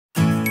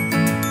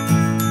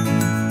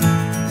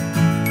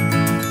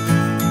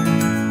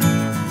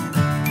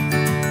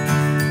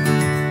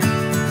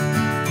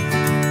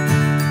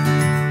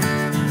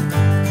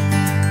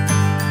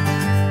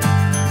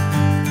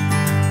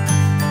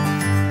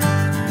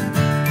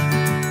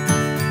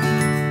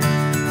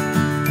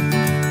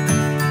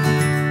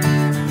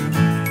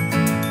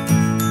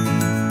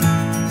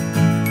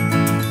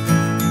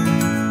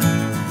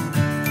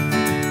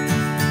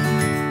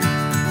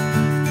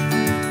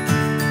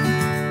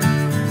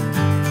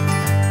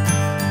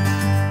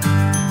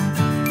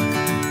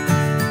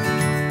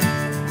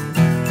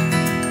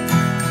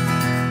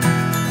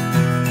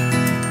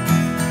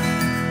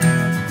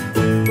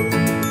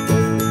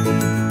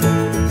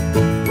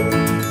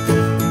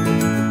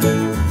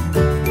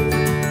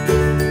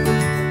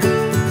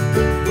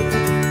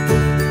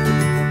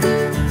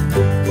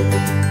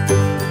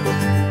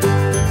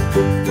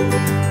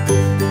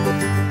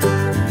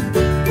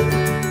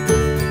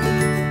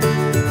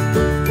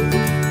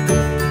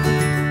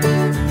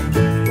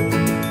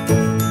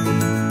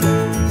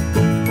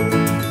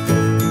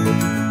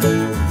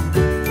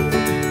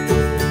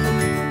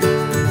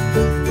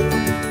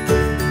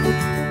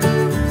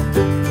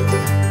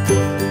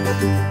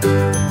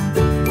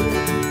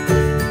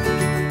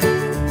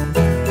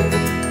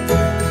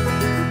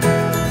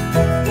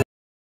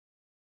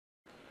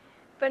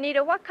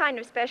Anita, what kind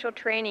of special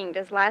training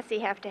does Lassie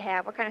have to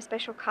have? What kind of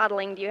special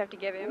coddling do you have to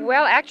give him?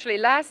 Well, actually,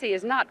 Lassie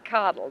is not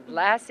coddled.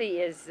 Lassie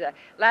is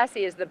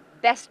the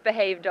best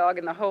behaved dog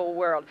in the whole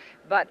world.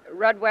 But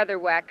Rudd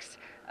Weatherwax,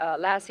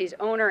 Lassie's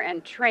owner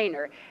and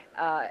trainer,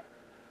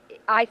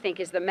 I think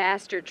is the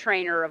master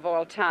trainer of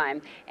all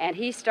time. And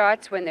he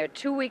starts when they're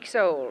 2 weeks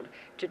old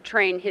to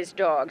train his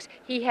dogs.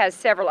 He has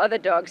several other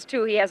dogs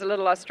too. He has a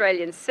little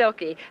Australian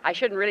Silky. I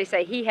shouldn't really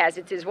say he has,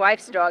 it's his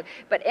wife's dog.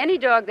 But any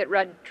dog that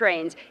Rudd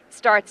trains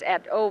starts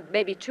at,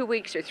 maybe 2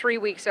 weeks or 3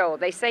 weeks old.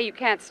 They say you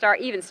can't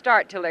even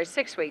start till they're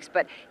 6 weeks,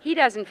 but he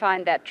doesn't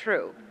find that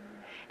true.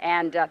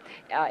 And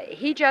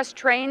he just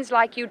trains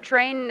like you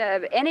train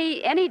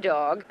any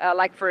dog,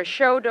 like for a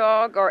show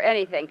dog or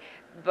anything.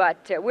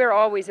 But we're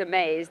always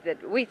amazed that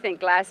we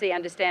think Lassie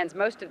understands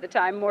most of the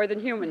time more than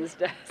humans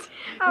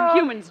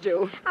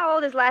do. How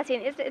old is Lassie?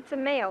 And it's a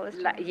male,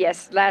 isn't it?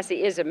 Yes,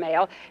 Lassie is a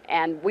male,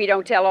 and we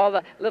don't tell all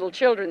the little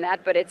children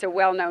that, but it's a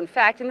well-known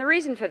fact. And the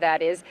reason for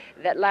that is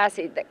that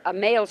Lassie, a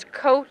male's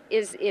coat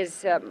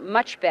is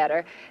much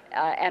better,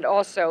 and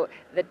also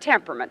the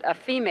temperament. A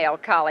female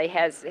collie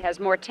has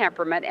more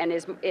temperament and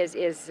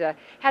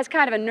has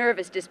kind of a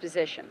nervous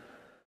disposition.